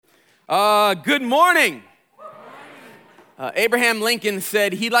Good morning. Abraham Lincoln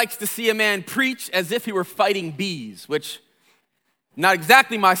said he likes to see a man preach as if he were fighting bees, which not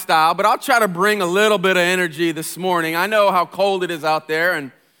exactly my style, but I'll try to bring a little bit of energy this morning. I know how cold it is out there,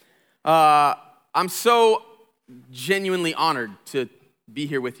 and I'm so genuinely honored to be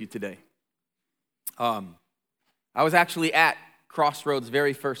here with you today. I was actually at Crossroads'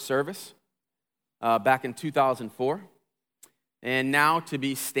 very first service back in 2004. And now to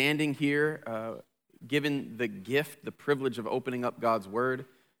be standing here, given the gift, the privilege of opening up God's Word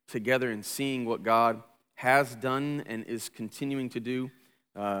together and seeing what God has done and is continuing to do,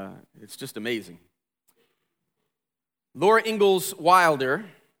 it's just amazing. Laura Ingalls Wilder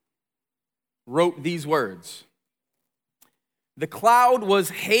wrote these words: "The cloud was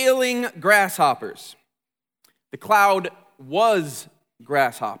hailing grasshoppers. The cloud was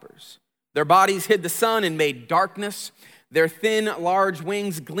grasshoppers. Their bodies hid the sun and made darkness. Their thin, large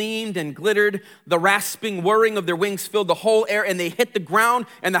wings gleamed and glittered. The rasping whirring of their wings filled the whole air, and they hit the ground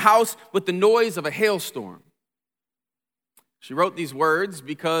and the house with the noise of a hailstorm." She wrote these words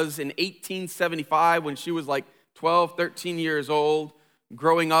because in 1875, when she was like 12, 13 years old,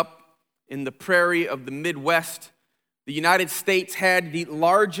 growing up in the prairie of the Midwest, the United States had the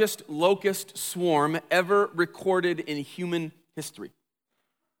largest locust swarm ever recorded in human history.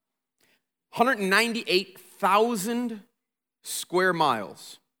 198,000 square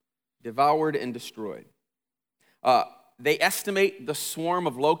miles devoured and destroyed. They estimate the swarm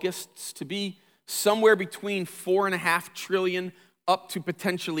of locusts to be somewhere between 4.5 trillion up to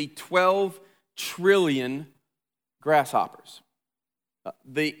potentially 12 trillion grasshoppers.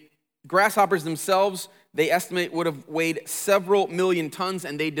 The grasshoppers themselves, they estimate, would have weighed several million tons,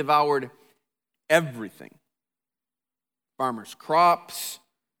 and they devoured everything. Farmers' crops,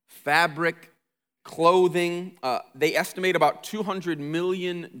 fabric, clothing. They estimate about $200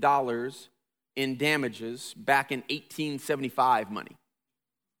 million in damages back in 1875 money.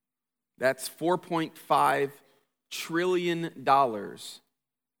 That's $4.5 trillion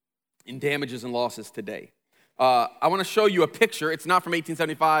in damages and losses today. I want to show you a picture. It's not from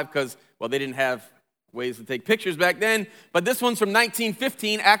 1875 because, well, they didn't have ways to take pictures back then. But this one's from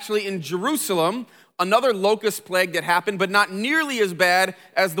 1915, actually in Jerusalem. Another locust plague that happened, but not nearly as bad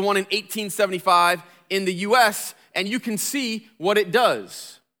as the one in 1875 in the U.S., and you can see what it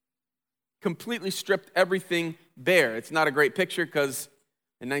does. Completely stripped everything bare. It's not a great picture because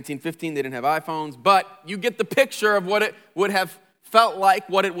in 1915 they didn't have iPhones, but you get the picture of what it would have felt like,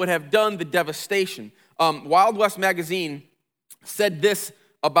 what it would have done, the devastation. Wild West Magazine said this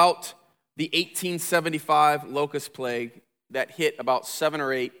about the 1875 locust plague that hit about 7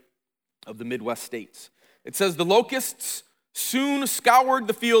 or 8 of the Midwest states. It says, "The locusts soon scoured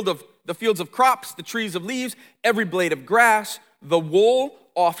the fields of crops, the trees of leaves, every blade of grass, the wool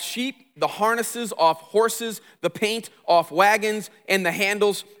off sheep, the harnesses off horses, the paint off wagons, and the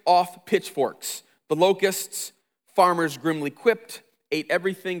handles off pitchforks. The locusts, farmers grimly quipped, ate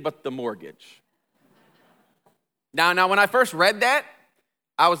everything but the mortgage." Now, when I first read that,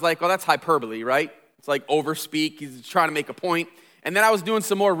 I was like, well, that's hyperbole, right? It's like overspeak. He's trying to make a point. And then I was doing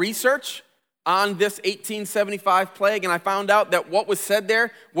some more research on this 1875 plague, and I found out that what was said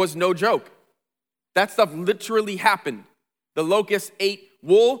there was no joke. That stuff literally happened. The locusts ate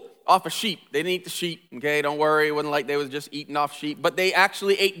wool off of sheep. They didn't eat the sheep, okay? Don't worry. It wasn't like they was just eating off sheep. But they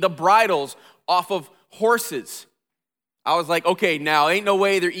actually ate the bridles off of horses. I was like, okay, now ain't no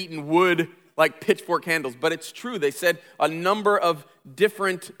way they're eating wood like pitchfork handles. But it's true. They said a number of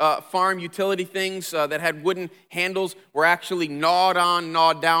different farm utility things that had wooden handles were actually gnawed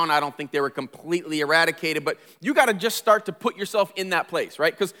down. I don't think they were completely eradicated, but you got to just start to put yourself in that place,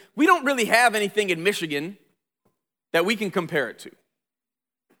 right? Because we don't really have anything in Michigan that we can compare it to.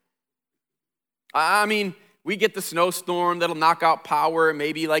 I mean, we get the snowstorm that'll knock out power.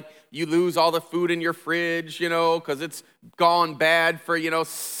 Maybe like you lose all the food in your fridge, because it's gone bad for,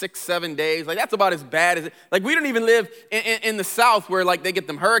 6-7 days. Like that's about as bad as it. Like we don't even live in the South where like they get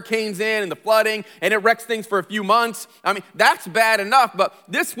them hurricanes in and the flooding and it wrecks things for a few months. I mean, that's bad enough, but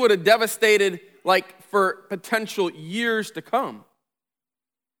this would have devastated like for potential years to come.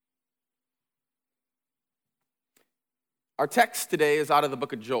 Our text today is out of the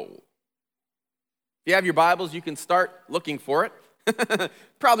book of Joel. If you have your Bibles, you can start looking for it.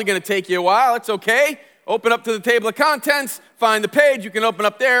 Probably going to take you a while. It's okay. Open up to the table of contents, find the page. You can open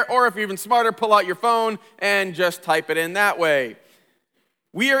up there, or if you're even smarter, pull out your phone and just type it in that way.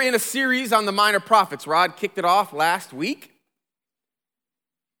 We are in a series on the minor prophets. Rod kicked it off last week.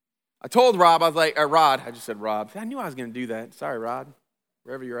 I told Rob, I was like, Rod, I just said Rob. I knew I was going to do that. Sorry, Rod,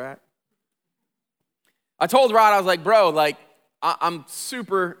 wherever you're at. I told Rod, I was like, bro, like, I'm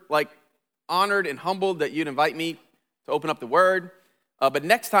super, like, honored and humbled that you'd invite me to open up the Word. But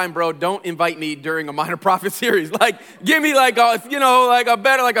next time, bro, don't invite me during a Minor Prophet series. Like, give me like a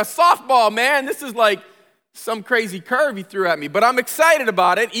softball, man. This is like some crazy curve he threw at me. But I'm excited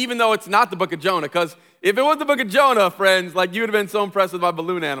about it, even though it's not the book of Jonah. Because if it was the book of Jonah, friends, like, you would have been so impressed with my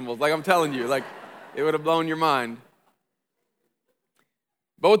balloon animals. Like, I'm telling you, like, it would have blown your mind.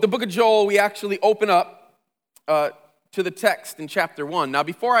 But with the book of Joel, we actually open up to the text in chapter 1. Now,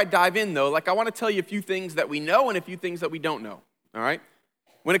 before I dive in, though, I want to tell you a few things that we know and a few things that we don't know, all right?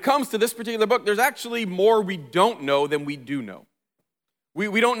 When it comes to this particular book, there's actually more we don't know than we do know.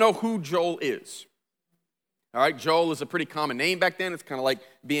 We don't know who Joel is, all right? Joel is a pretty common name back then. It's kind of like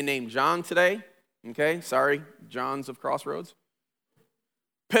being named John today, okay? Sorry, Johns of Crossroads.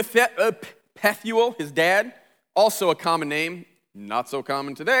 Pethuel, his dad, also a common name. Not so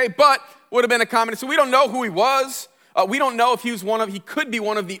common today, but would have been a common. So we don't know who he was. We don't know if he could be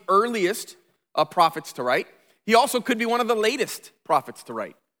one of the earliest prophets to write. He also could be one of the latest prophets to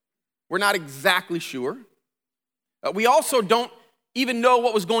write. We're not exactly sure. We also don't even know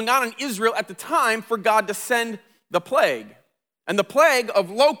what was going on in Israel at the time for God to send the plague. And the plague of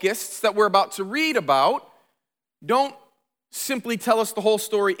locusts that we're about to read about don't simply tell us the whole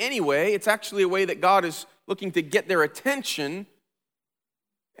story anyway. It's actually a way that God is looking to get their attention.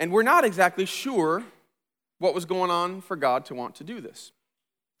 And we're not exactly sure what was going on for God to want to do this.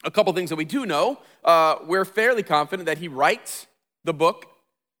 A couple things that we do know, we're fairly confident that he writes the book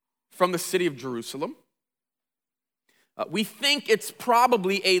from the city of Jerusalem. We think it's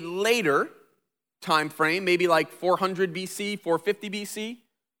probably a later time frame, maybe like 400 BC, 450 BC.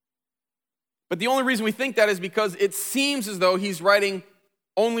 But the only reason we think that is because it seems as though he's writing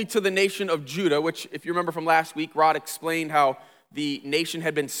only to the nation of Judah, which, if you remember from last week, Rod explained how the nation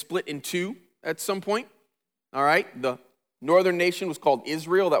had been split in two at some point. All right, the northern nation was called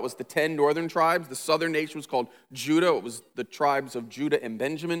Israel. That was the 10 northern tribes. The southern nation was called Judah. It was the tribes of Judah and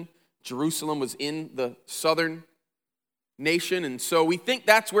Benjamin. Jerusalem was in the southern nation. And so we think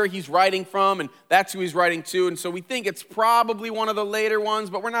that's where he's writing from, and that's who he's writing to. And so we think it's probably one of the later ones,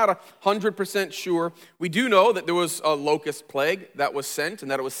 but we're not 100% sure. We do know that there was a locust plague that was sent,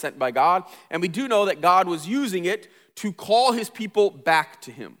 and that it was sent by God. And we do know that God was using it to call his people back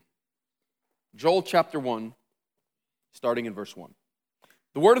to him. Joel chapter 1, starting in verse 1.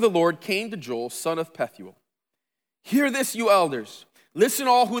 The word of the Lord came to Joel, son of Pethuel. Hear this, you elders. Listen,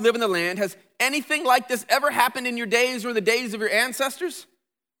 all who live in the land. Has anything like this ever happened in your days or the days of your ancestors?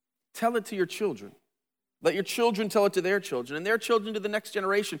 Tell it to your children. Let your children tell it to their children, and their children to the next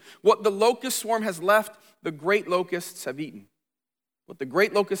generation. What the locust swarm has left, the great locusts have eaten. What the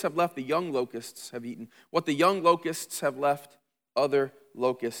great locusts have left, the young locusts have eaten. What the young locusts have left, other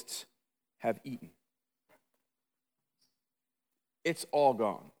locusts have eaten. It's all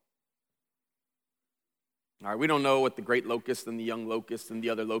gone. All right, we don't know what the great locust and the young locust and the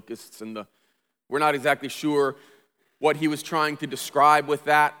other locusts we're not exactly sure what he was trying to describe with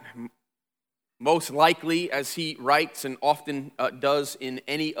that. Most likely, as he writes and often does in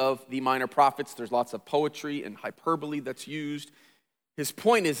any of the minor prophets, there's lots of poetry and hyperbole that's used. His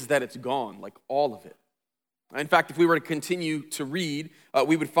point is that it's gone, like all of it. In fact, if we were to continue to read,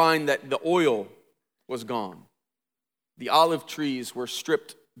 we would find that the oil was gone. The olive trees were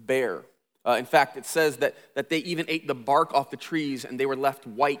stripped bare. In fact, it says that they even ate the bark off the trees and they were left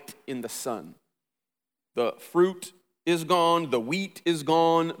white in the sun. The fruit is gone, the wheat is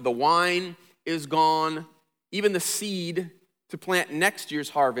gone, the wine is gone, even the seed to plant next year's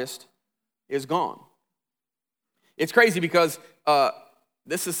harvest is gone. It's crazy because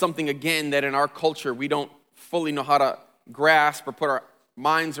this is something, again, that in our culture we don't fully know how to grasp or put our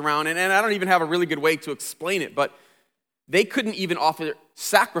minds around, and I don't even have a really good way to explain it, but they couldn't even offer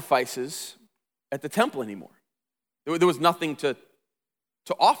sacrifices at the temple anymore. There was nothing to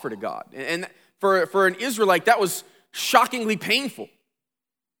offer to God. And for an Israelite, that was shockingly painful.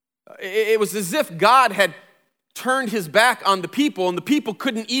 It was as if God had turned his back on the people, and the people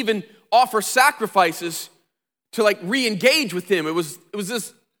couldn't even offer sacrifices to re-engage with him. It was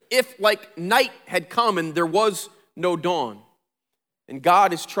as if night had come and there was no dawn. And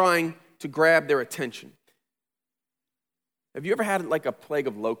God is trying to grab their attention. Have you ever had a plague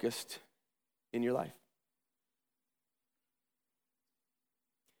of locusts in your life?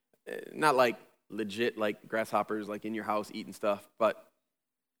 Not legit grasshoppers in your house eating stuff, but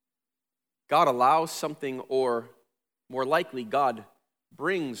God allows something, or more likely, God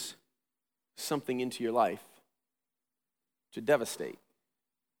brings something into your life to devastate.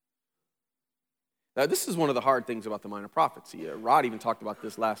 Now, this is one of the hard things about the minor prophets. Rod even talked about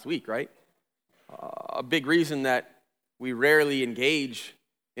this last week, right? A big reason that we rarely engage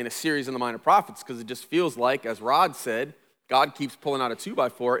in a series in the Minor Prophets because it just feels like, as Rod said, God keeps pulling out a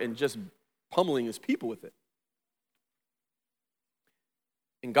 2x4 and just pummeling his people with it.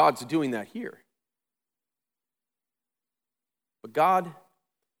 And God's doing that here. But God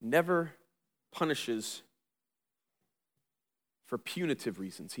never punishes for punitive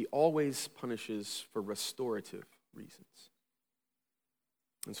reasons. He always punishes for restorative reasons.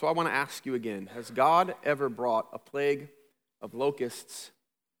 And so I want to ask you again, has God ever brought a plague of locusts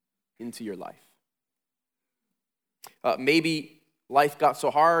into your life? Maybe life got so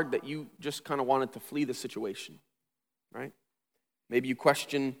hard that you just kind of wanted to flee the situation, right? Maybe you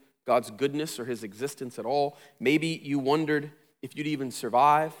question God's goodness or his existence at all. Maybe you wondered if you'd even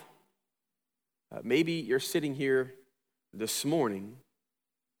survive. Maybe you're sitting here this morning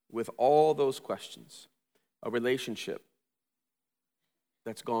with all those questions. A relationship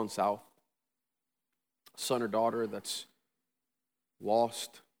that's gone south, son or daughter that's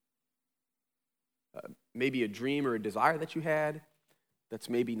lost, maybe a dream or a desire that you had that's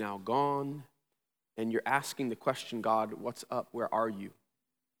maybe now gone, and you're asking the question, God, what's up? Where are you?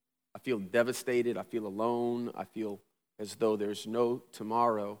 I feel devastated. I feel alone. I feel as though there's no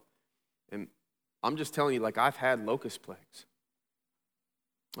tomorrow. And I'm just telling you, like, I've had locust plagues.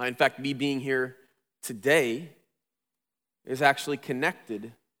 In fact, me being here today is actually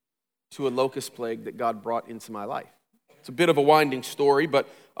connected to a locust plague that God brought into my life. It's a bit of a winding story, but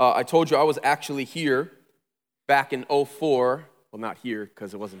I told you I was actually here back in 2004. Well, not here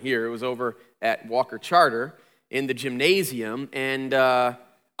because it wasn't here. It was over at Walker Charter in the gymnasium, and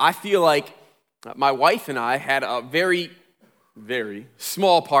I feel like my wife and I had a very, very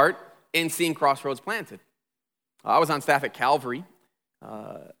small part in seeing Crossroads planted. I was on staff at Calvary,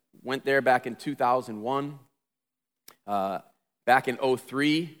 went there back in 2001. Back in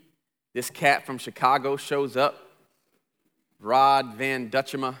 2003, this cat from Chicago shows up, Rod Van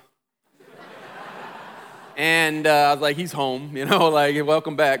Dutchema. And I was like, he's home, like,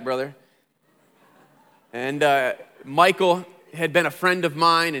 welcome back, brother. And Michael had been a friend of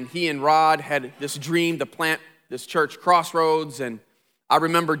mine, and he and Rod had this dream to plant this church, Crossroads, and I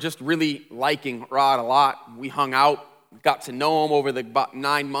remember just really liking Rod a lot. We hung out, got to know him over the about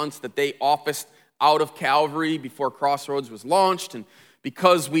 9 months that they officed out of Calvary before Crossroads was launched, and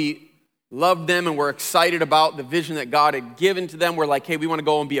because we loved them and were excited about the vision that God had given to them, we're like, hey, we want to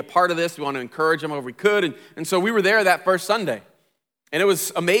go and be a part of this. We want to encourage them if we could, and so we were there that first Sunday, and it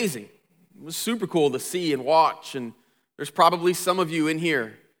was amazing. It was super cool to see and watch, and there's probably some of you in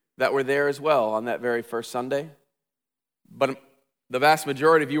here that were there as well on that very first Sunday, but the vast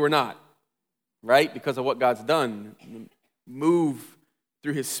majority of you were not, right? Because of what God's done, move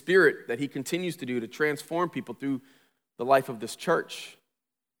through his Spirit that he continues to do to transform people through the life of this church.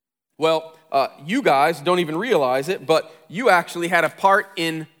 Well, you guys don't even realize it, but you actually had a part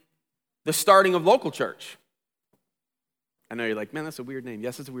in the starting of local church. I know you're like, man, that's a weird name.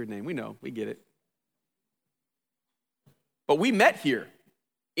 Yes, it's a weird name. We know. We get it. But we met here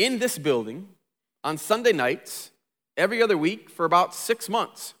in this building on Sunday nights every other week for about 6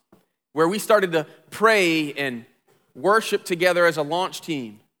 months, where we started to pray and worship together as a launch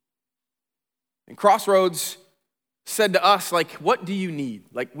team. And Crossroads said to us, like, what do you need?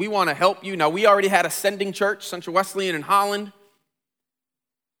 Like, we want to help you. Now, we already had Ascending Church, Central Wesleyan in Holland.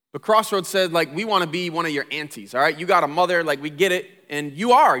 But Crossroads said, like, we want to be one of your aunties, all right? You got a mother, like, we get it. And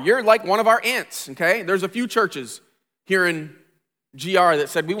you're like one of our aunts, okay? There's a few churches here in GR that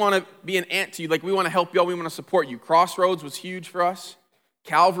said, we want to be an aunt to you. Like, we want to help you all. We want to support you. Crossroads was huge for us.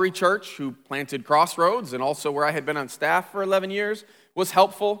 Calvary Church, who planted Crossroads, and also where I had been on staff for 11 years, was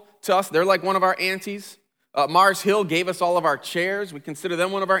helpful to us. They're like one of our aunties. Mars Hill gave us all of our chairs. We consider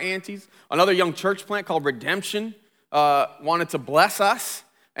them one of our aunties. Another young church plant called Redemption wanted to bless us.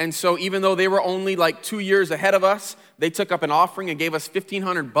 And so even though they were only like 2 years ahead of us, they took up an offering and gave us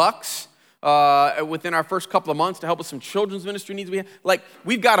 $1,500 within our first couple of months to help with some children's ministry needs we had. Like,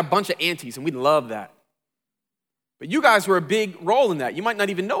 we've got a bunch of aunties, and we love that. But you guys were a big role in that. You might not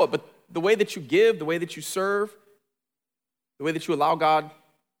even know it, but the way that you give, the way that you serve, the way that you allow God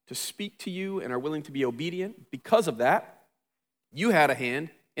to speak to you and are willing to be obedient, because of that, you had a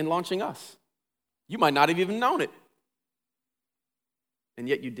hand in launching us. You might not have even known it. And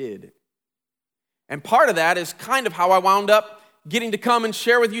yet you did. And part of that is kind of how I wound up getting to come and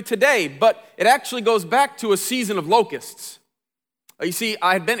share with you today, but it actually goes back to a season of locusts. You see,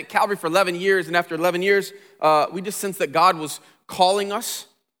 I had been at Calvary for 11 years, and after 11 years, we just sensed that God was calling us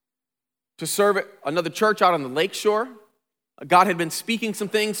to serve at another church out on the lakeshore. God had been speaking some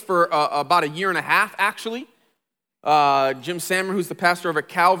things for about a year and a half, actually. Jim Sammer, who's the pastor over at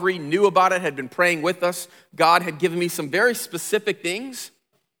Calvary, knew about it, had been praying with us. God had given me some very specific things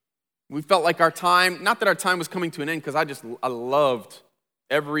We felt like our time, not that our time was coming to an end, because I loved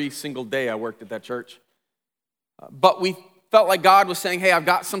every single day I worked at that church. But we felt like God was saying, hey, I've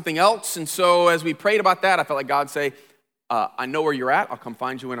got something else. And so as we prayed about that, I felt like God say, I know where you're at. I'll come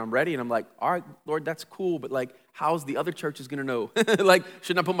find you when I'm ready. And I'm like, all right, Lord, that's cool. But like, how's the other churches going to know? Like,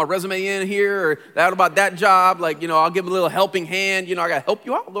 shouldn't I put my resume in here or that about that job? Like, I'll give a little helping hand. I got to help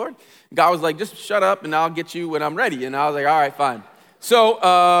you out, Lord. God was like, just shut up and I'll get you when I'm ready. And I was like, all right, fine. So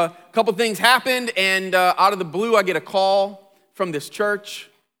a couple things happened. And out of the blue, I get a call from this church.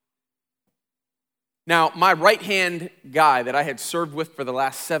 Now, my right-hand guy that I had served with for the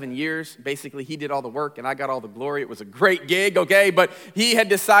last 7 years, basically he did all the work and I got all the glory. It was a great gig, okay? But he had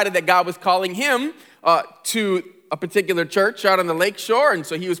decided that God was calling him to a particular church out on the lake shore, and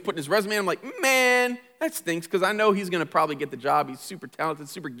so he was putting his resume in. I'm like, man, that stinks, because I know he's going to probably get the job. He's super talented,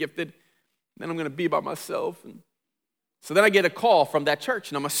 super gifted. Then I'm going to be by myself. And so then I get a call from that church,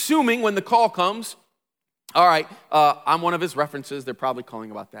 and I'm assuming when the call comes, all right, I'm one of his references. They're probably calling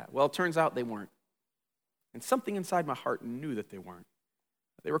about that. Well, it turns out they weren't. And something inside my heart knew that they weren't.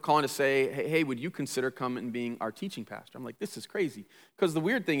 They were calling to say, hey, would you consider coming and being our teaching pastor? I'm like, this is crazy. Because the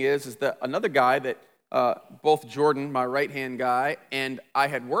weird thing is that another guy that both Jordan, my right-hand guy, and I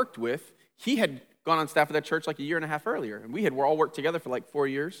had worked with, he had gone on staff at that church like a year and a half earlier. And we had all worked together for like 4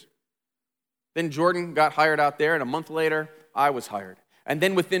 years. Then Jordan got hired out there, and a month later, I was hired. And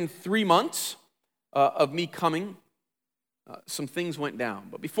then within 3 months of me coming, some things went down.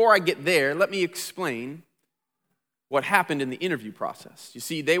 But before I get there, let me explain what happened in the interview process. You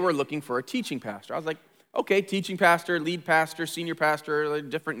see, they were looking for a teaching pastor. I was like, okay, teaching pastor, lead pastor, senior pastor,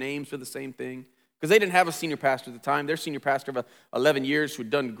 different names for the same thing. Because they didn't have a senior pastor at the time. Their senior pastor of 11 years who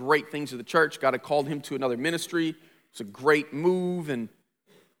had done great things to the church, God had called him to another ministry. It was a great move. And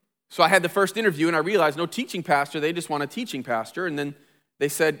so I had the first interview, and I realized no teaching pastor, they just want a teaching pastor. And then they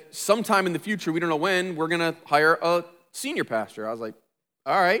said, sometime in the future, we don't know when, we're going to hire a senior pastor. I was like,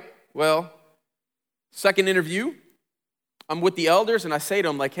 all right, well, second interview, I'm with the elders, and I say to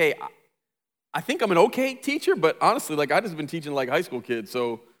them, like, hey, I think I'm an okay teacher, but honestly, like, I just been teaching like high school kids,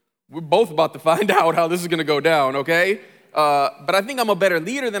 so we're both about to find out how this is going to go down, okay? But I think I'm a better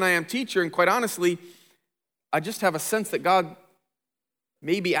leader than I am teacher, and quite honestly, I just have a sense that God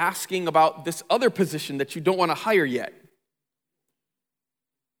may be asking about this other position that you don't want to hire yet.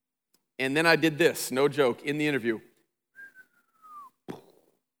 And then I did this, no joke, in the interview.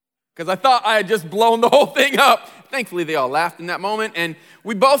 Because I thought I had just blown the whole thing up. Thankfully, they all laughed in that moment. And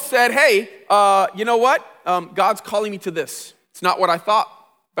we both said, hey, you know what? God's calling me to this. It's not what I thought,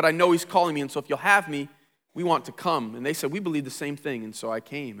 but I know he's calling me. And so if you'll have me, we want to come. And they said, we believe the same thing. And so I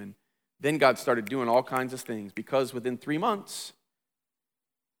came. And then God started doing all kinds of things. Because within 3 months,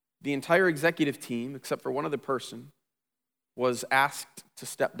 the entire executive team, except for one other person, was asked to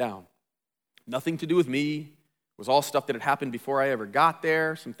step down. Nothing to do with me. It was all stuff that had happened before I ever got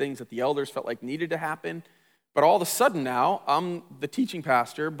there, some things that the elders felt like needed to happen. But all of a sudden now, I'm the teaching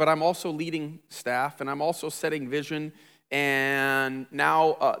pastor, but I'm also leading staff, and I'm also setting vision. And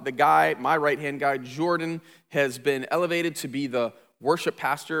now the guy, my right-hand guy, Jordan, has been elevated to be the worship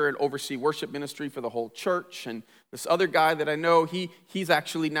pastor and oversee worship ministry for the whole church. And this other guy that I know, he's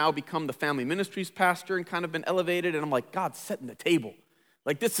actually now become the family ministries pastor and kind of been elevated. And I'm like, God's setting the table.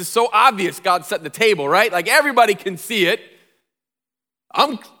 Like, this is so obvious, God's setting the table, right? Like, everybody can see it.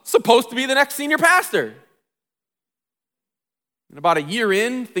 I'm supposed to be the next senior pastor. And about a year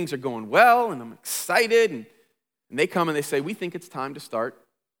in, things are going well, and I'm excited. And they come and they say, we think it's time to start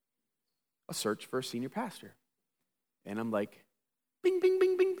a search for a senior pastor. And I'm like, bing, bing,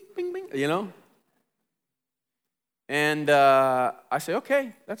 bing, bing, bing, bing, you know? And I say,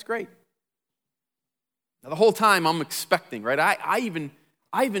 okay, that's great. Now, the whole time I'm expecting, right? I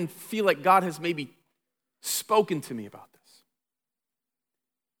even feel like God has maybe spoken to me about this.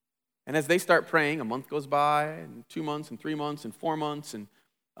 And as they start praying, a month goes by, and 2 months, and 3 months, and 4 months, and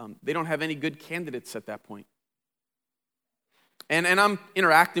they don't have any good candidates at that point. And I'm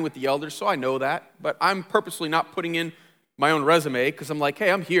interacting with the elders, so I know that, but I'm purposely not putting in my own resume, because I'm like,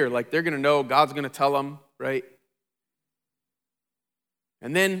 hey, I'm here. Like, they're going to know, God's going to tell them, right?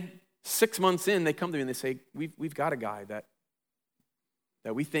 And then 6 months in, they come to me and they say, we've got a guy that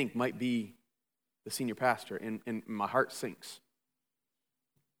we think might be the senior pastor, and my heart sinks.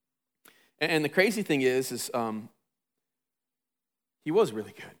 And the crazy thing is he was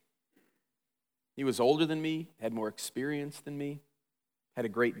really good. He was older than me, had more experience than me, had a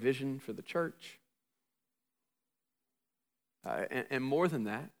great vision for the church. And more than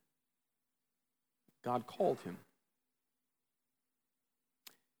that, God called him.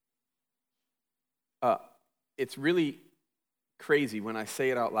 It's really crazy when I say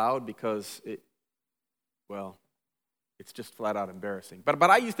it out loud because it's just flat out embarrassing. But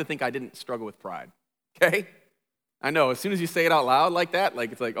I used to think I didn't struggle with pride, okay? I know, as soon as you say it out loud like that,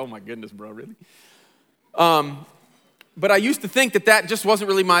 like it's like, oh my goodness, bro, really? But I used to think that just wasn't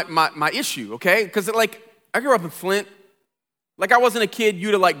really my issue, okay? Because like, I grew up in Flint. Like I wasn't a kid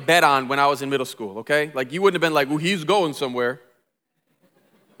you'd have like bet on when I was in middle school, okay? Like you wouldn't have been like, well, he's going somewhere.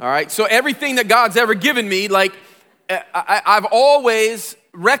 All right, so everything that God's ever given me, like I've always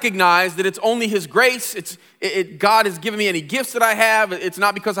recognized that it's only His grace. God has given me any gifts that I have. It's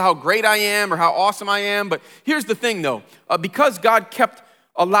not because of how great I am or how awesome I am. But here's the thing, though. Because God kept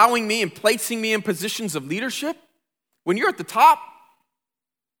allowing me and placing me in positions of leadership, when you're at the top,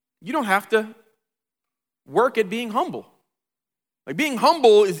 you don't have to work at being humble. Like being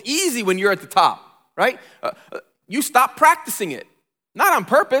humble is easy when you're at the top, right? You stop practicing it. Not on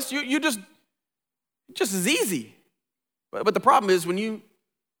purpose. You just as easy. But the problem is when you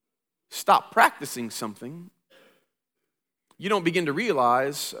stop practicing something, you don't begin to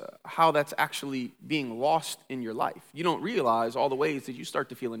realize how that's actually being lost in your life. You don't realize all the ways that you start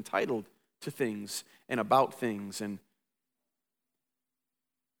to feel entitled to things and about things. And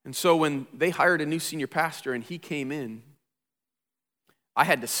so when they hired a new senior pastor and he came in, I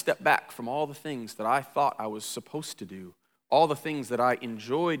had to step back from all the things that I thought I was supposed to do, all the things that I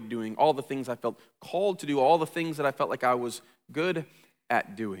enjoyed doing, all the things I felt called to do, all the things that I felt like I was good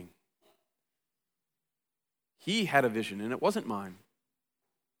at doing. He had a vision, and it wasn't mine.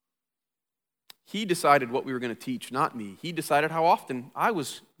 He decided what we were going to teach, not me. He decided how often I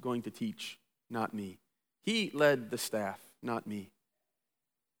was going to teach, not me. He led the staff, not me.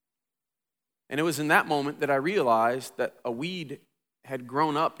 And it was in that moment that I realized that a weed had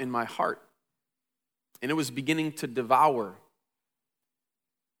grown up in my heart, and it was beginning to devour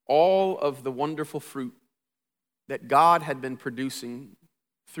all of the wonderful fruit that God had been producing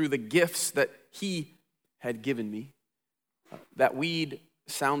through the gifts that He had given me. That weed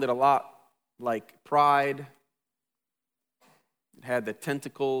sounded a lot like pride. It had the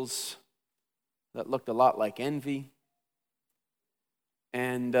tentacles that looked a lot like envy.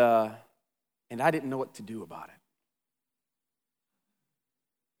 And I didn't know what to do about it.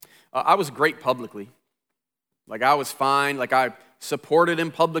 I was great publicly. Like I was fine. Like I supported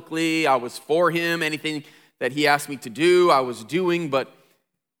him publicly. I was for him. Anything that he asked me to do, I was doing. But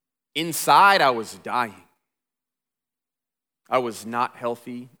inside, I was dying. I was not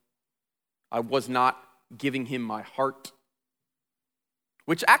healthy. I was not giving him my heart,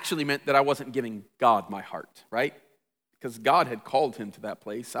 which actually meant that I wasn't giving God my heart, right? Because God had called him to that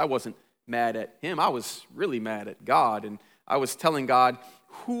place. I wasn't mad at him. I was really mad at God. And I was telling God,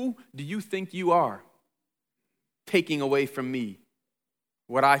 who do you think you are, taking away from me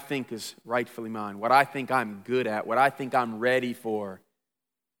what I think is rightfully mine, what I think I'm good at, what I think I'm ready for?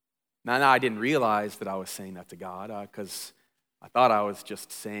 Now I didn't realize that I was saying that to God because I thought I was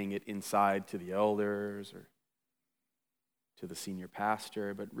just saying it inside to the elders or to the senior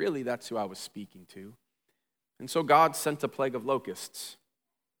pastor, but really that's who I was speaking to. And so God sent a plague of locusts.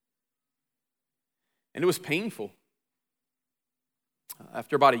 And it was painful.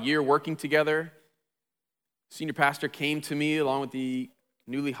 After about a year working together, senior pastor came to me along with the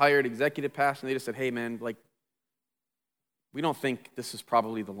newly hired executive pastor, and they just said, hey man, like, we don't think this is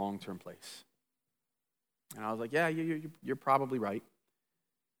probably the long-term place. And I was like, yeah, you're probably right.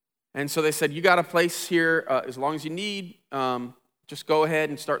 And so they said, you got a place here as long as you need. Just go ahead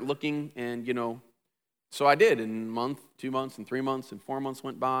and start looking. And, so I did. And a month, 2 months, and 3 months, and 4 months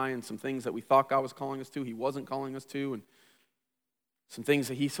went by. And some things that we thought God was calling us to, He wasn't calling us to. And some things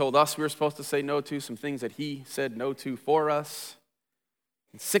that He told us we were supposed to say no to. Some things that He said no to for us.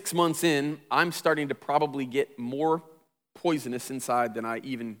 And 6 months in, I'm starting to probably get more poisonous inside than I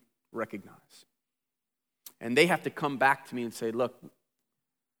even recognize. And they have to come back to me and say, look,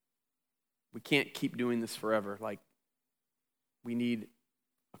 we can't keep doing this forever. Like, we need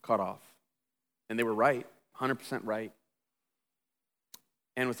a cutoff. And they were right, 100% right.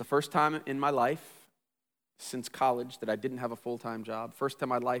 And it was the first time in my life since college that I didn't have a full-time job. First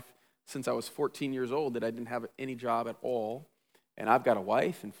time in my life since I was 14 years old that I didn't have any job at all. And I've got a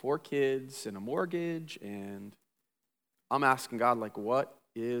wife and 4 kids and a mortgage. And I'm asking God, like, what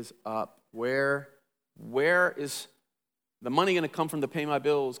is up? Where is the money going to come from to pay my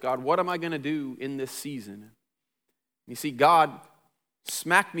bills? God, what am I going to do in this season? You see, God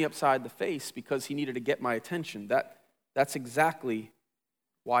smacked me upside the face because He needed to get my attention. That's exactly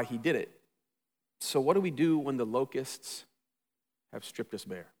why He did it. So what do we do when the locusts have stripped us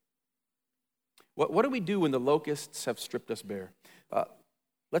bare? What do we do when the locusts have stripped us bare?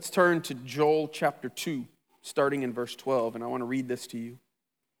 Let's turn to Joel chapter 2. starting in verse 12, and I want to read this to you.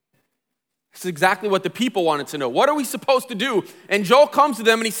 This is exactly what the people wanted to know. What are we supposed to do? And Joel comes to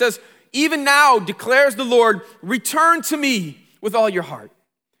them and he says, even now declares the Lord, return to me with all your heart.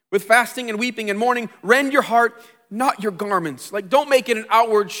 With fasting and weeping and mourning, rend your heart, not your garments. Like, don't make it an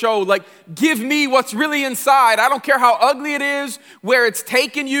outward show. Like, give me what's really inside. I don't care how ugly it is, where it's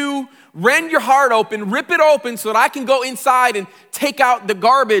taken you. Rend your heart open, rip it open so that I can go inside and take out the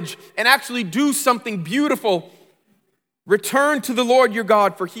garbage and actually do something beautiful. Return to the Lord your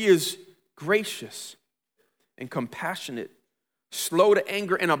God, for he is gracious and compassionate, slow to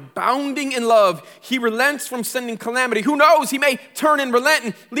anger and abounding in love. He relents from sending calamity. Who knows? He may turn and relent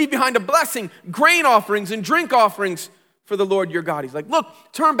and leave behind a blessing, grain offerings and drink offerings for the Lord your God. He's like, look,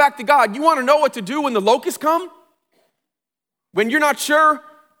 turn back to God. You want to know what to do when the locusts come? When you're not sure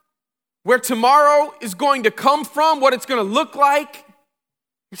where tomorrow is going to come from, what it's going to look like?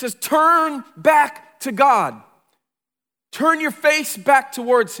 He says, turn back to God. Turn your face back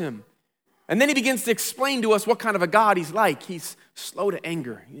towards him. And then he begins to explain to us what kind of a God he's like. He's slow to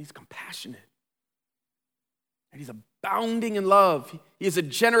anger. He's compassionate. And he's abounding in love. He is a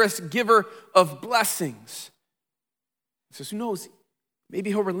generous giver of blessings. He says, who knows? Maybe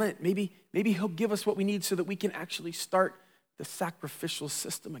he'll relent. Maybe he'll give us what we need so that we can actually start the sacrificial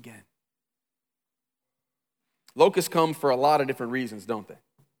system again. Locusts come for a lot of different reasons, don't they?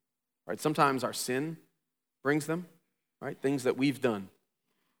 Right? Sometimes our sin brings them, right? Things that we've done.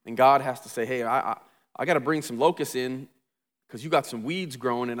 And God has to say, hey, I got to bring some locusts in because you got some weeds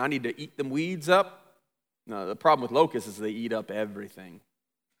growing and I need to eat them weeds up. No, the problem with locusts is they eat up everything.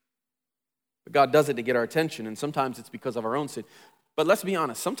 But God does it to get our attention, and sometimes it's because of our own sin. But let's be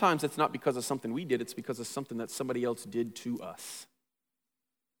honest, sometimes it's not because of something we did, it's because of something that somebody else did to us.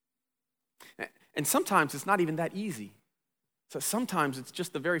 And sometimes it's not even that easy. So sometimes it's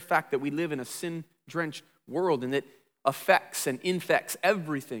just the very fact that we live in a sin-drenched world and it affects and infects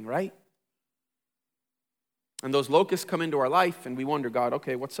everything, right? And those locusts come into our life and we wonder, God,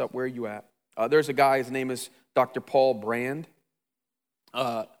 okay, what's up? Where are you at? There's a guy, his name is Dr. Paul Brand.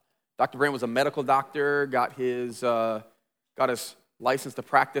 Dr. Brand was a medical doctor, got his license to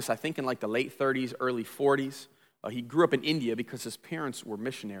practice, I think, in like the late 30s, early 40s. He grew up in India because his parents were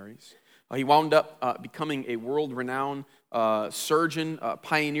missionaries. He wound up becoming a world-renowned surgeon,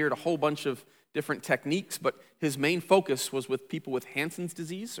 pioneered a whole bunch of different techniques, but his main focus was with people with Hansen's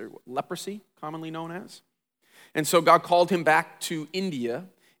disease, or leprosy, commonly known as. And so God called him back to India,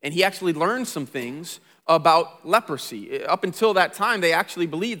 and he actually learned some things about leprosy. Up until that time, they actually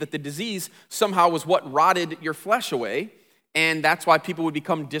believed that the disease somehow was what rotted your flesh away, and that's why people would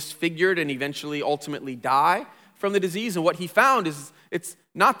become disfigured and eventually ultimately die from the disease. And what he found is it's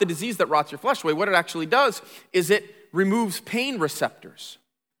not the disease that rots your flesh away. What it actually does is it removes pain receptors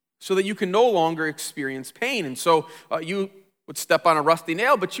so that you can no longer experience pain. And so you would step on a rusty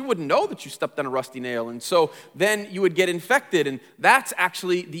nail, but you wouldn't know that you stepped on a rusty nail. And so then you would get infected, and that's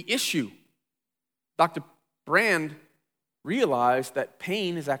actually the issue. Dr. Brand realized that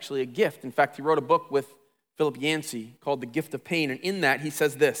pain is actually a gift. In fact, he wrote a book with Philip Yancey called The Gift of Pain, and in that he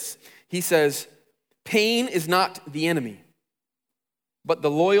says this. He says, pain is not the enemy, but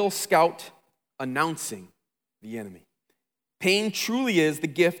the loyal scout announcing the enemy. Pain truly is the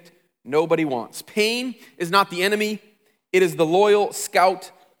gift nobody wants. Pain is not the enemy, it is the loyal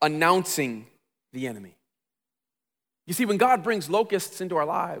scout announcing the enemy. You see, when God brings locusts into our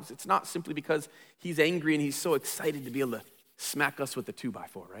lives, it's not simply because he's angry and he's so excited to be able to smack us with a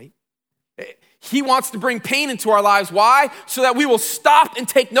 2x4, right? He wants to bring pain into our lives. Why? So that we will stop and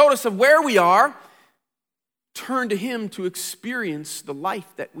take notice of where we are, turn to him to experience the life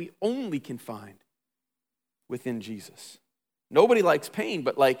that we only can find within Jesus. Nobody likes pain,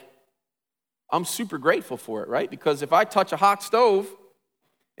 but I'm super grateful for it, right? Because if I touch a hot stove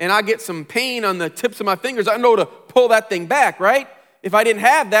and I get some pain on the tips of my fingers, I know to pull that thing back, right? If I didn't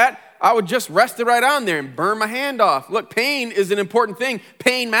have that, I would just rest it right on there and burn my hand off. Look, pain is an important thing.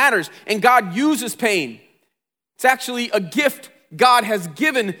 Pain matters, and God uses pain. It's actually a gift God has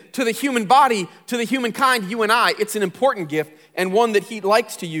given to the human body, to the humankind, you and I. It's an important gift and one that he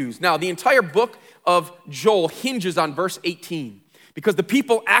likes to use. Now, the entire book of Joel hinges on verse 18 because the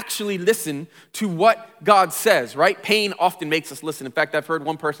people actually listen to what God says, right? Pain often makes us listen. In fact, I've heard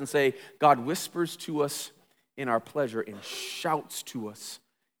one person say, God whispers to us in our pleasure and shouts to us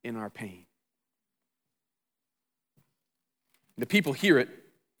in our pain. The people hear it,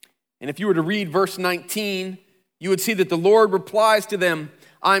 and if you were to read verse 19, you would see that the Lord replies to them,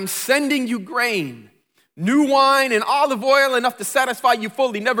 I'm sending you grain, new wine and olive oil enough to satisfy you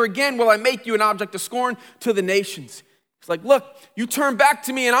fully. Never again will I make you an object of scorn to the nations. It's like, look, you turn back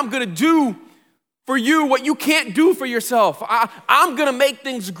to me and I'm going to do for you what you can't do for yourself. I'm going to make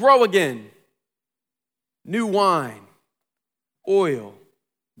things grow again. New wine, oil,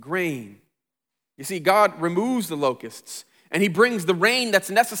 grain. You see, God removes the locusts, and he brings the rain that's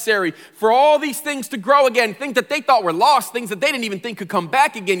necessary for all these things to grow again, things that they thought were lost, things that they didn't even think could come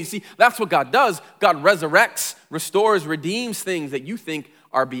back again. You see, that's what God does. God resurrects, restores, redeems things that you think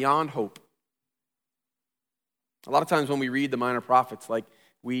are beyond hope. A lot of times when we read the minor prophets, like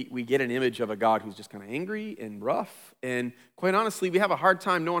we get an image of a God who's just kind of angry and rough, and quite honestly, we have a hard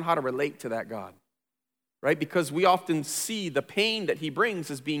time knowing how to relate to that God, right? Because we often see the pain that he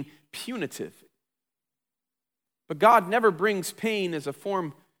brings as being punitive. But God never brings pain as a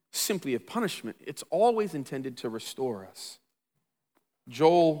form simply of punishment. It's always intended to restore us.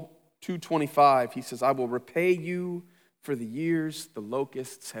 Joel 2:25, he says, I will repay you for the years the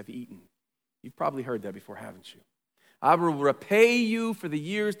locusts have eaten. You've probably heard that before, haven't you? I will repay you for the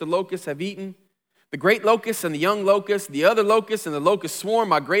years the locusts have eaten. The great locust and the young locust, the other locust and the locust swarm,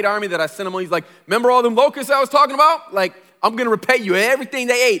 my great army that I sent them on. He's like, remember all them locusts I was talking about? Like, I'm going to repay you everything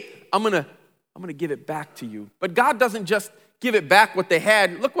they ate. I'm going to give it back to you. But God doesn't just give it back what they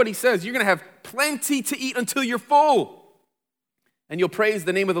had. Look what he says. You're going to have plenty to eat until you're full. And you'll praise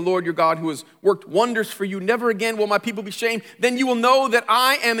the name of the Lord your God who has worked wonders for you. Never again will my people be shamed. Then you will know that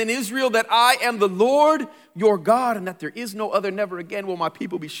I am in Israel, that I am the Lord your God, and that there is no other. Never again will my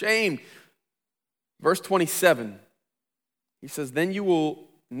people be shamed. Verse 27, he says, then you will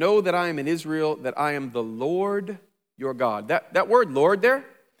know that I am in Israel, that I am the Lord your God. That word Lord there,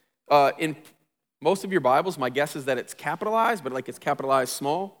 in most of your Bibles, my guess is that it's capitalized, but like it's capitalized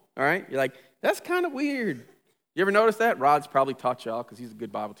small, all right? You're like, that's kind of weird. You ever notice that? Rod's probably taught y'all because he's a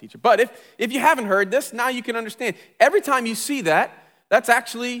good Bible teacher. But if you haven't heard this, now you can understand. Every time you see that, that's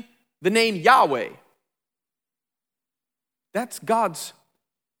actually the name Yahweh. That's God's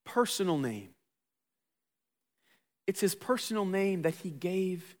personal name. It's his personal name that he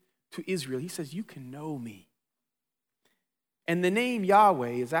gave to Israel. He says, you can know me. And the name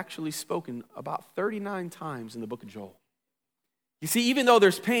Yahweh is actually spoken about 39 times in the book of Joel. You see, even though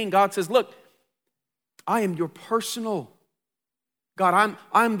there's pain, God says, look, I am your personal God.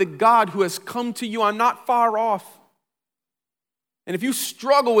 I'm the God who has come to you. I'm not far off. And if you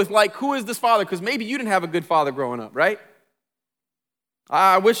struggle with like, who is this father? Because maybe you didn't have a good father growing up, right?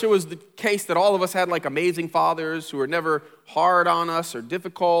 I wish it was the case that all of us had like amazing fathers who were never hard on us or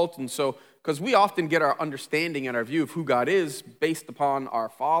difficult. And so, because we often get our understanding and our view of who God is based upon our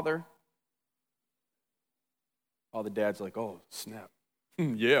father. All the dads are like, oh, snap.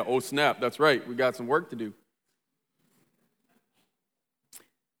 Yeah, oh, snap. That's right. We got some work to do.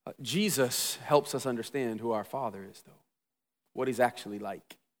 Jesus helps us understand who our father is, though, what he's actually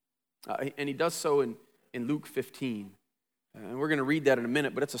like. And he does so in Luke 15. And we're going to read that in a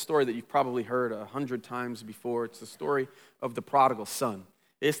minute, but it's a story that you've probably heard 100 times before. It's the story of the prodigal son.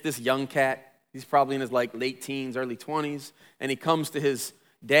 It's this young cat. He's probably in his like late teens, early 20s, and he comes to his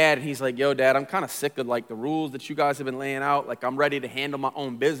dad, and he's like, yo, Dad, I'm kind of sick of like the rules that you guys have been laying out. Like, I'm ready to handle my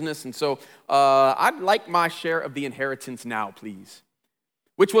own business, and so I'd like my share of the inheritance now, please.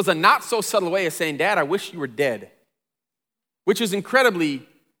 Which was a not so subtle way of saying, Dad, I wish you were dead. Which is incredibly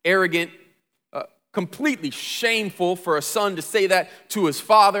arrogant, completely shameful for a son to say that to his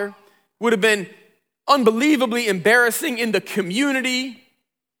father. Would have been unbelievably embarrassing in the community.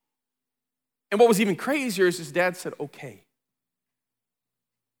 And what was even crazier is his dad said, okay.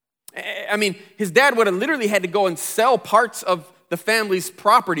 I mean, his dad would have literally had to go and sell parts of the family's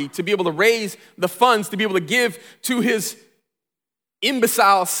property to be able to raise the funds to be able to give to his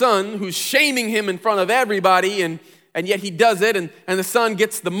imbecile son who's shaming him in front of everybody, and yet he does it, and the son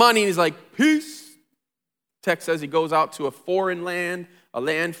gets the money, and he's like, peace. Text says he goes out to a foreign land, a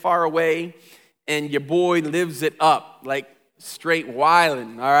land far away, and your boy lives it up, like straight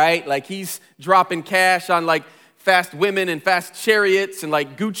wildin', all right? Like he's dropping cash on like fast women and fast chariots and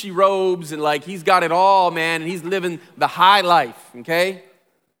like Gucci robes, and like he's got it all, man, and he's living the high life, okay?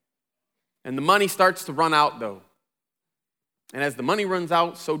 And the money starts to run out, though. And as the money runs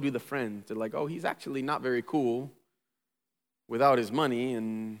out, so do the friends. They're like, oh, he's actually not very cool without his money.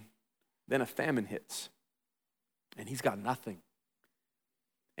 And then a famine hits, and he's got nothing.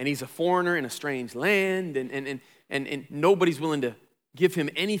 And he's a foreigner in a strange land, and nobody's willing to give him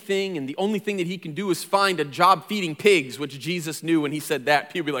anything, and the only thing that he can do is find a job feeding pigs, which Jesus knew when he said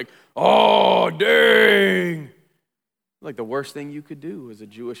that. People be like, oh, dang. Like the worst thing you could do as a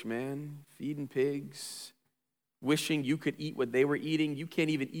Jewish man, feeding pigs, wishing you could eat what they were eating. You can't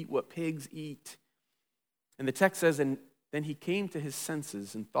even eat what pigs eat. And the text says, and then he came to his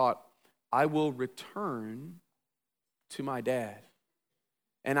senses and thought, I will return to my dad,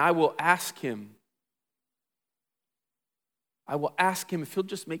 and I will ask him I will ask him if he'll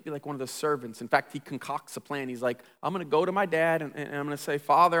just make me like one of the servants. In fact, he concocts a plan. He's like, I'm going to go to my dad and I'm going to say,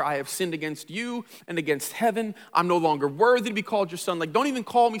 Father, I have sinned against you and against heaven. I'm no longer worthy to be called your son. Like, don't even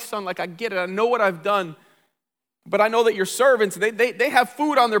call me son. Like, I get it. I know what I've done. But I know that your servants, they have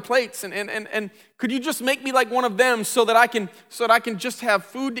food on their plates. And could you just make me like one of them so that I can just have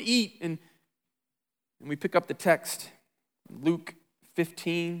food to eat? And we pick up the text, Luke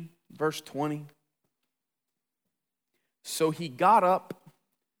 15, verse 20. So he got up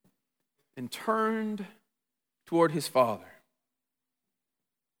and turned toward his father.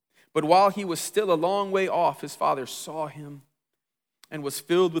 But while he was still a long way off, his father saw him and was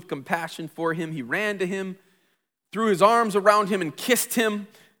filled with compassion for him. He ran to him, threw his arms around him, and kissed him.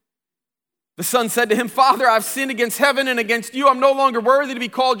 The son said to him, Father, I've sinned against heaven and against you. I'm no longer worthy to be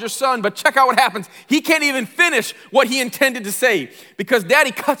called your son. But check out what happens. He can't even finish what he intended to say because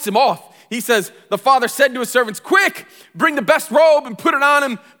daddy cuts him off. He says, the father said to his servants, quick, bring the best robe and put it on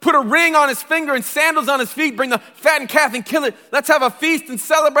him. Put a ring on his finger and sandals on his feet. Bring the fattened calf and kill it. Let's have a feast and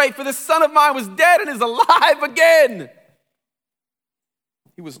celebrate, for this son of mine was dead and is alive again.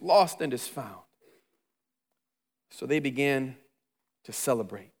 He was lost and is found. So they began to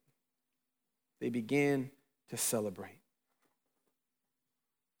celebrate. They began to celebrate.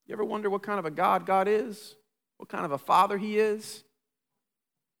 You ever wonder what kind of a God is? What kind of a father he is?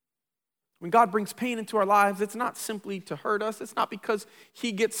 When God brings pain into our lives, it's not simply to hurt us. It's not because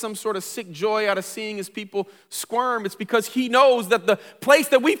he gets some sort of sick joy out of seeing his people squirm. It's because he knows that the place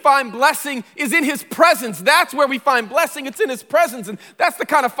that we find blessing is in his presence. That's where we find blessing. It's in his presence. And that's the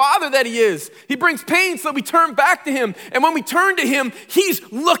kind of father that he is. He brings pain so that we turn back to him. And when we turn to him, he's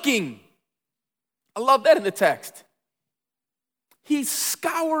looking. I love that in the text. He's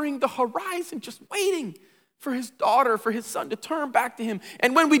scouring the horizon, just waiting for his daughter, for his son to turn back to him.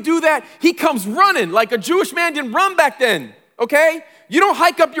 And when we do that, he comes running like a Jewish man didn't run back then, okay? You don't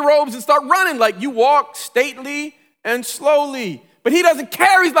hike up your robes and start running. Like, you walk stately and slowly. But he doesn't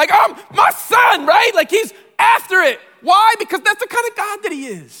care. He's like, oh, my son, right? Like, he's after it. Why? Because that's the kind of God that he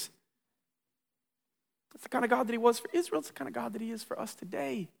is. That's the kind of God that he was for Israel. It's the kind of God that he is for us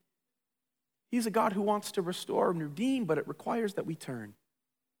today. He's a God who wants to restore and redeem, but it requires that we turn.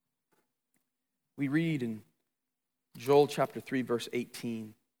 We read in Joel chapter 3, verse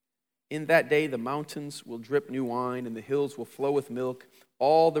 18. In that day the mountains will drip new wine, and the hills will flow with milk.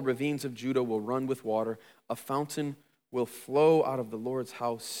 All the ravines of Judah will run with water. A fountain will flow out of the Lord's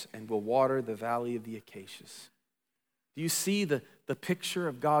house and will water the valley of the acacias. Do you see the picture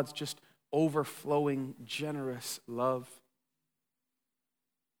of God's just overflowing, generous love?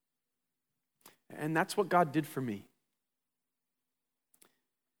 And that's what God did for me.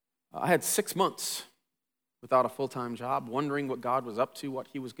 I had 6 months without a full-time job, wondering what God was up to, what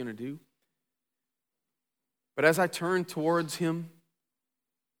he was going to do. But as I turned towards him,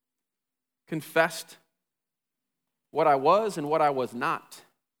 confessed what I was and what I was not,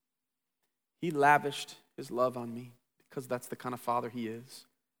 he lavished his love on me because that's the kind of father he is.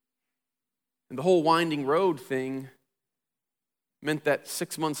 And the whole winding road thing meant that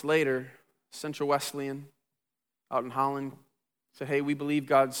 6 months later, Central Wesleyan out in Holland said, hey, we believe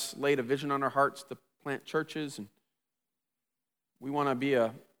God's laid a vision on our hearts to plant churches, and we want to be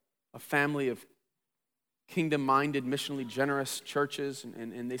a family of kingdom-minded, missionally generous churches.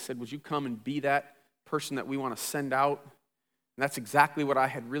 And they said, would you come and be that person that we want to send out? And that's exactly what I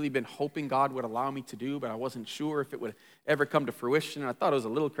had really been hoping God would allow me to do, but I wasn't sure if it would ever come to fruition. And I thought it was a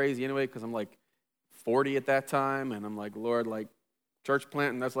little crazy anyway, because I'm like 40 at that time, and I'm like, Lord, like, church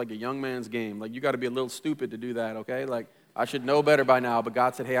planting, that's like a young man's game. Like, you got to be a little stupid to do that, okay? Like, I should know better by now, but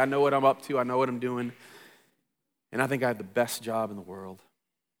God said, hey, I know what I'm up to. I know what I'm doing. And I think I have the best job in the world.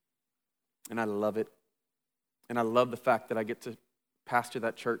 And I love it. And I love the fact that I get to pastor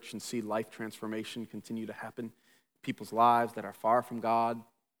that church and see life transformation continue to happen. People's lives that are far from God,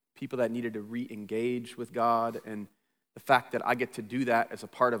 people that needed to re-engage with God, and the fact that I get to do that as a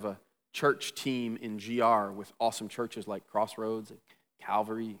part of a church team in GR with awesome churches like Crossroads, and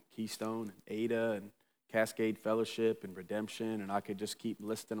Calvary, Keystone, and Ada, and Cascade Fellowship, and Redemption, and I could just keep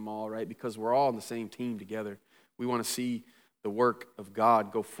listing them all, right? Because we're all on the same team together. We want to see the work of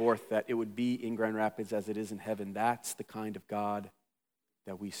God go forth, that it would be in Grand Rapids as it is in heaven. That's the kind of God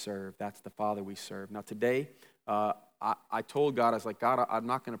that we serve. That's the Father we serve. Now today, I told God, I was like, God, I'm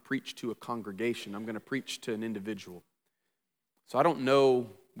not going to preach to a congregation. I'm going to preach to an individual. So I don't know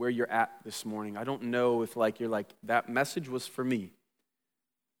where you're at this morning. I don't know if you're like, that message was for me.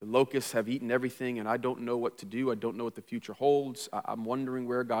 The locusts have eaten everything, and I don't know what to do. I don't know what the future holds. I'm wondering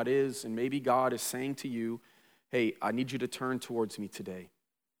where God is, and maybe God is saying to you, hey, I need you to turn towards me today.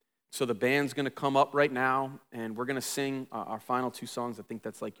 So the band's going to come up right now, and we're going to sing our final 2 songs. I think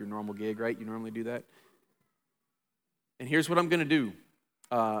that's like your normal gig, right? You normally do that. And here's what I'm going to do.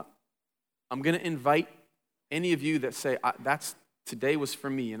 I'm going to invite any of you that say, today was for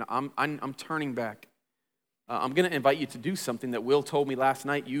me, and I'm turning back. I'm going to invite you to do something that Will told me last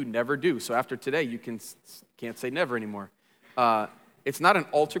night you never do. So after today, you can't say never anymore. It's not an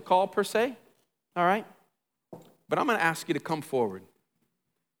altar call per se, all right? But I'm going to ask you to come forward.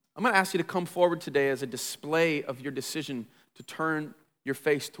 I'm going to ask you to come forward today as a display of your decision to turn your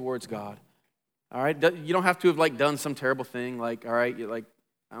face towards God. All right? You don't have to have done some terrible thing like, all right,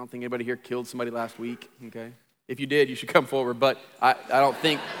 I don't think anybody here killed somebody last week, okay? If you did, you should come forward, but I don't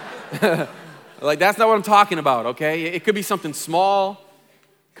think, that's not what I'm talking about, okay? It could be something small,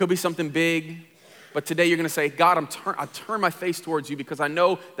 could be something big, but today you're going to say, God, I turn my face towards you because I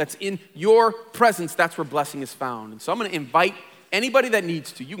know that's in your presence, that's where blessing is found. And so I'm going to invite anybody that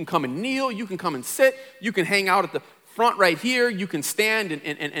needs to. You can come and kneel, you can come and sit, you can hang out at the front right here, you can stand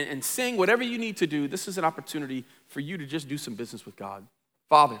and sing, whatever you need to do. This is an opportunity for you to just do some business with God.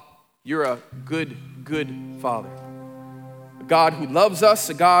 Father, you're a good, good Father. A God who loves us,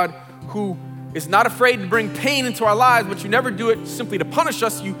 a God who is not afraid to bring pain into our lives, but you never do it simply to punish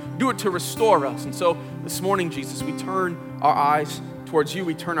us, you do it to restore us. And so this morning, Jesus, we turn our eyes towards you,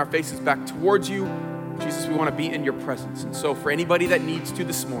 we turn our faces back towards you. Jesus, we want to be in your presence. And so for anybody that needs to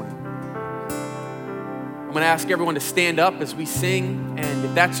this morning, I'm going to ask everyone to stand up as we sing. And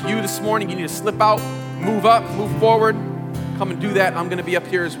if that's you this morning, you need to slip out, move up, move forward. Come and do that. I'm going to be up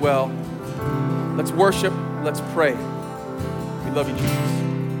here as well. Let's worship. Let's pray. We love you, Jesus.